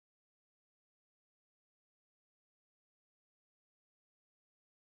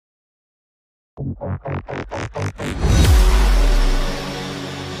Look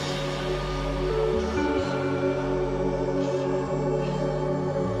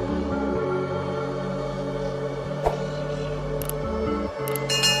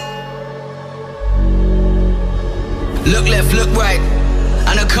left, look right,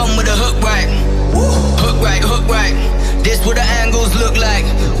 and I come with a hook right. Hook right, hook right. This what the angles look like.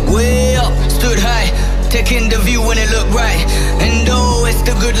 Way up, stood high, taking the view when it look right. And oh, it's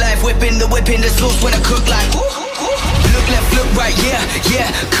the good life, whipping the sauce when I cook like. Look left, look right, yeah,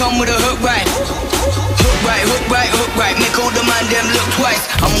 yeah. Come with a hook right. Hook right, hook right, hook right. Make all the man them look twice.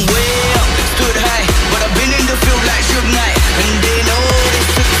 I'm way up, stood high, but I've been in the field like Suge Knight. And they know this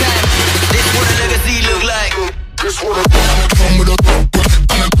took time. This what a legacy look like. This what a come with a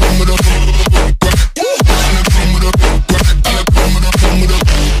and I come with a and I come with a and I come with a come with a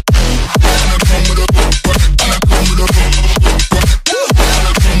and I come with a and I come with a and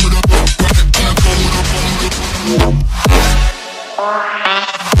I come with a and I come with a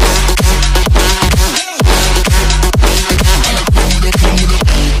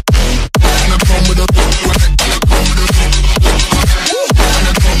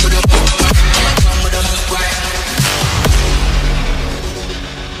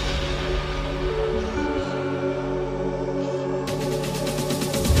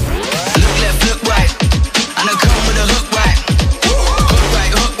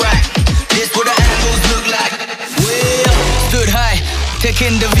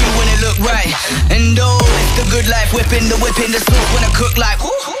taking the view when it look right. And oh, it's the good life, whipping the sauce when I cook like.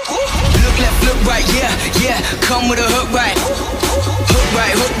 Look left, look right, yeah, yeah. Come with a hook right. Hook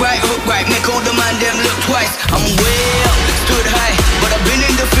right, hook right, hook right. Make all the man them look twice. I'm way up, stood high, but I've been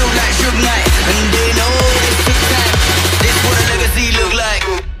in the field like Suge Knight. And they know this took time. This what a legacy look like.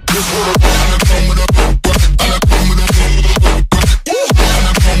 This what a and I come with a and I come with a and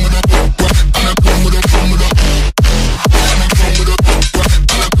I come with a and I come with a come with a.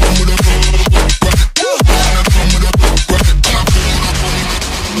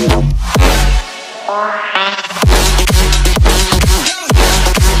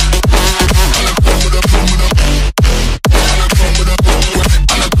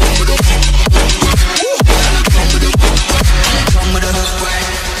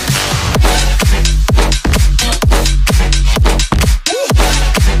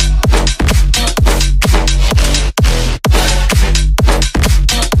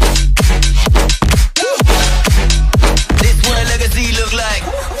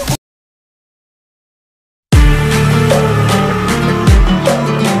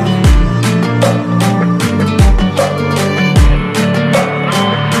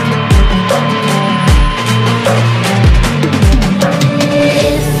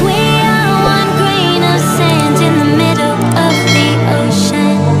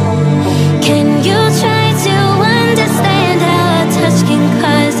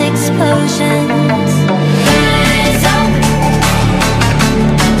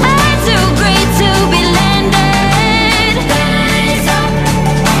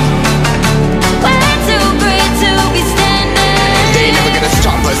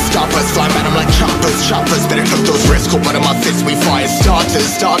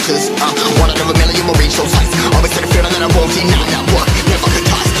 Starters, one out of a million will reach those heights. Always had a feeling that I won't deny that work. Never could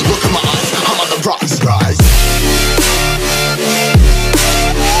die. Look in my eyes, I'm on the rocks. Rise.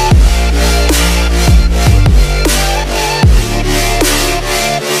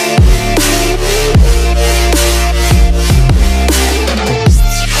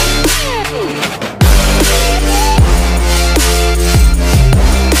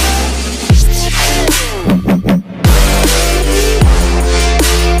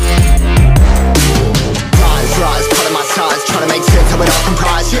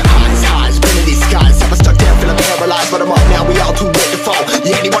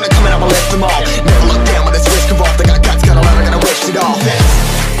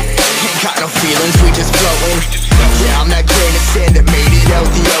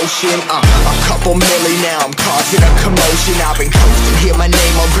 A couple milli now, I'm causing a commotion. I've been coasting, hear my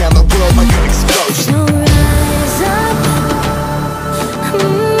name around the world like an explosion. So rise up,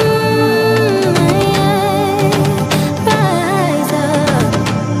 rise up.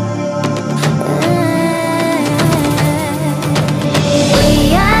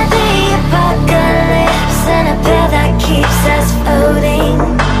 We are the apocalypse, and a pair that keeps us floating.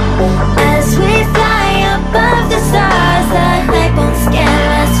 As we fly above the stars, the light won't scare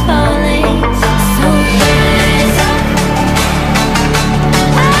us falling. So rise up,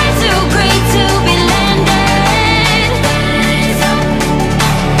 I'm too great to be landed.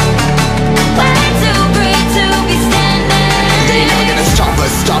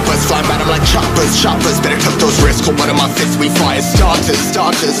 shoppers, better tuck those wrists. Hold one of my fists, we fire starters.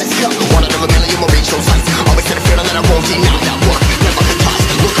 Let's go. One out of a million will reach those heights. Always had a feeling that I won't deny that work. Never could toss.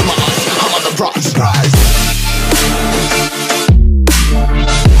 Look at my eyes, I'm on the rise.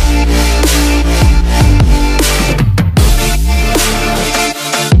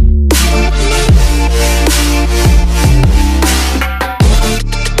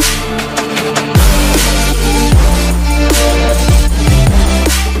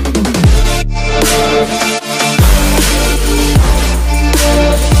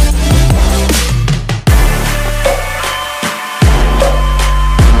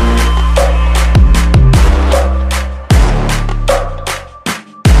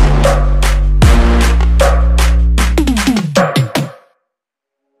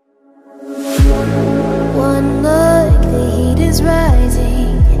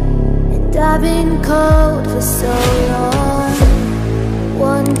 I've been cold for so long.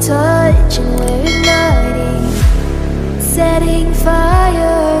 One touch and we're igniting, setting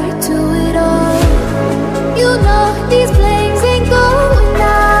fire to it all. You know these flames ain't going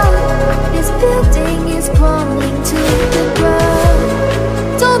out. This building is crumbling to the ground.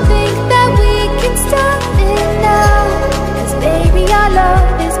 Don't think that we can stop it now, 'cause baby our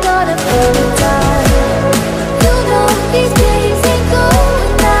love is gonna burn it down. You know these flames ain't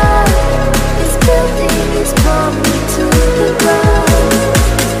going out. Building is crumbling to the ground.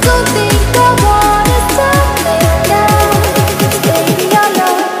 Don't think I wanna stop it now, 'cause baby our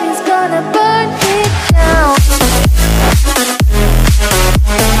love is gonna burn it down. Burn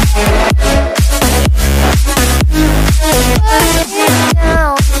it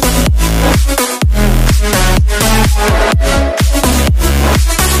down.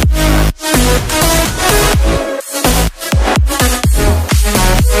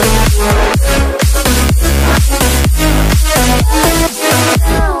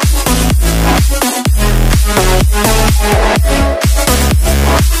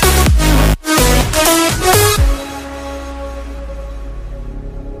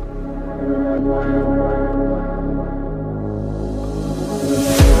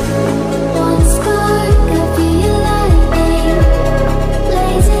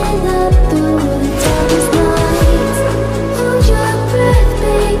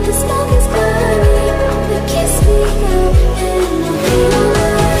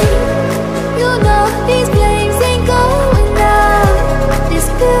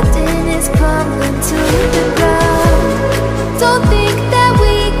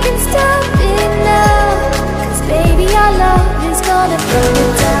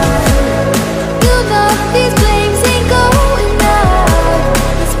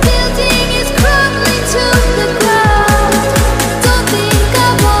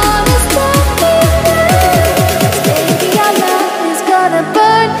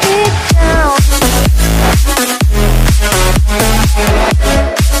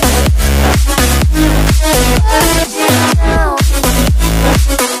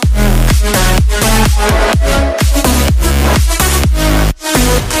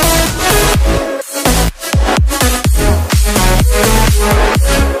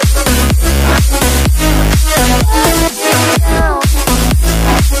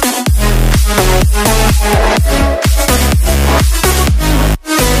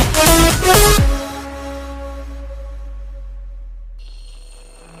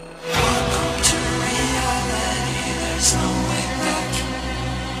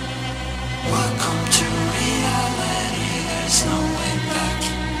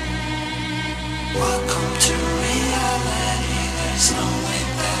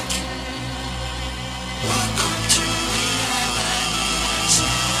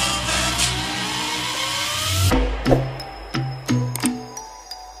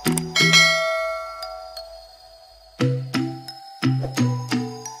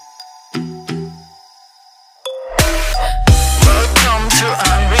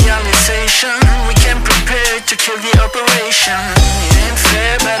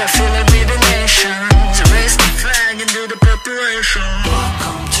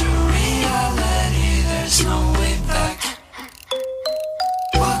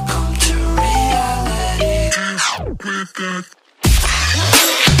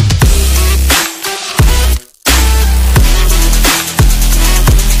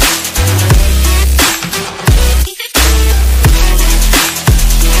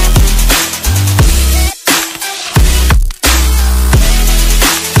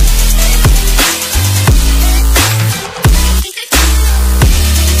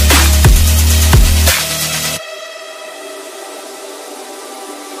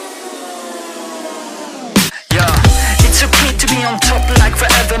 It's okay to be on top like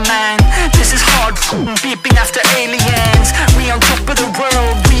forever, man. This is hard beeping after aliens. We on top of the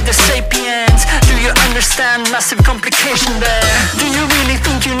world, we the sapiens. Do you understand massive complication there? Do you really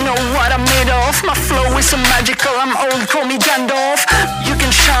think you know what I'm made of? My flow is so magical, I'm old, call me Gandalf. You can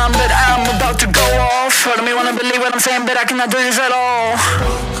shine, but I'm about to go off. Heard me wanna believe what I'm saying, but I cannot do this at all.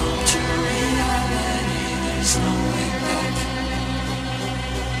 Welcome to reality, there's no way back.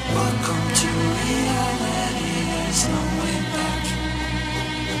 Welcome to reality, there's no way back.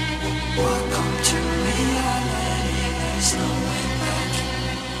 Welcome to reality, there's no way back.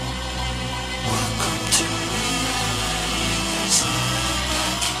 Welcome to reality, there's no way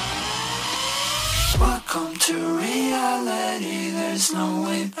back. Welcome to reality, there's no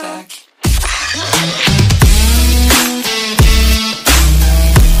way back.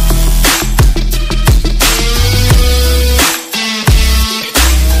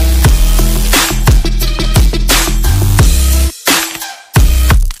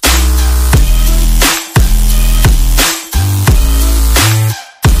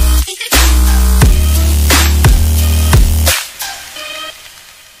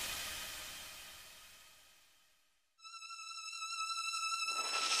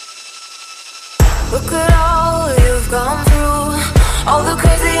 Look at all you've gone through, all the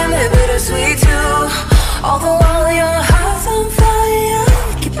crazy and the bittersweet too. All the while you're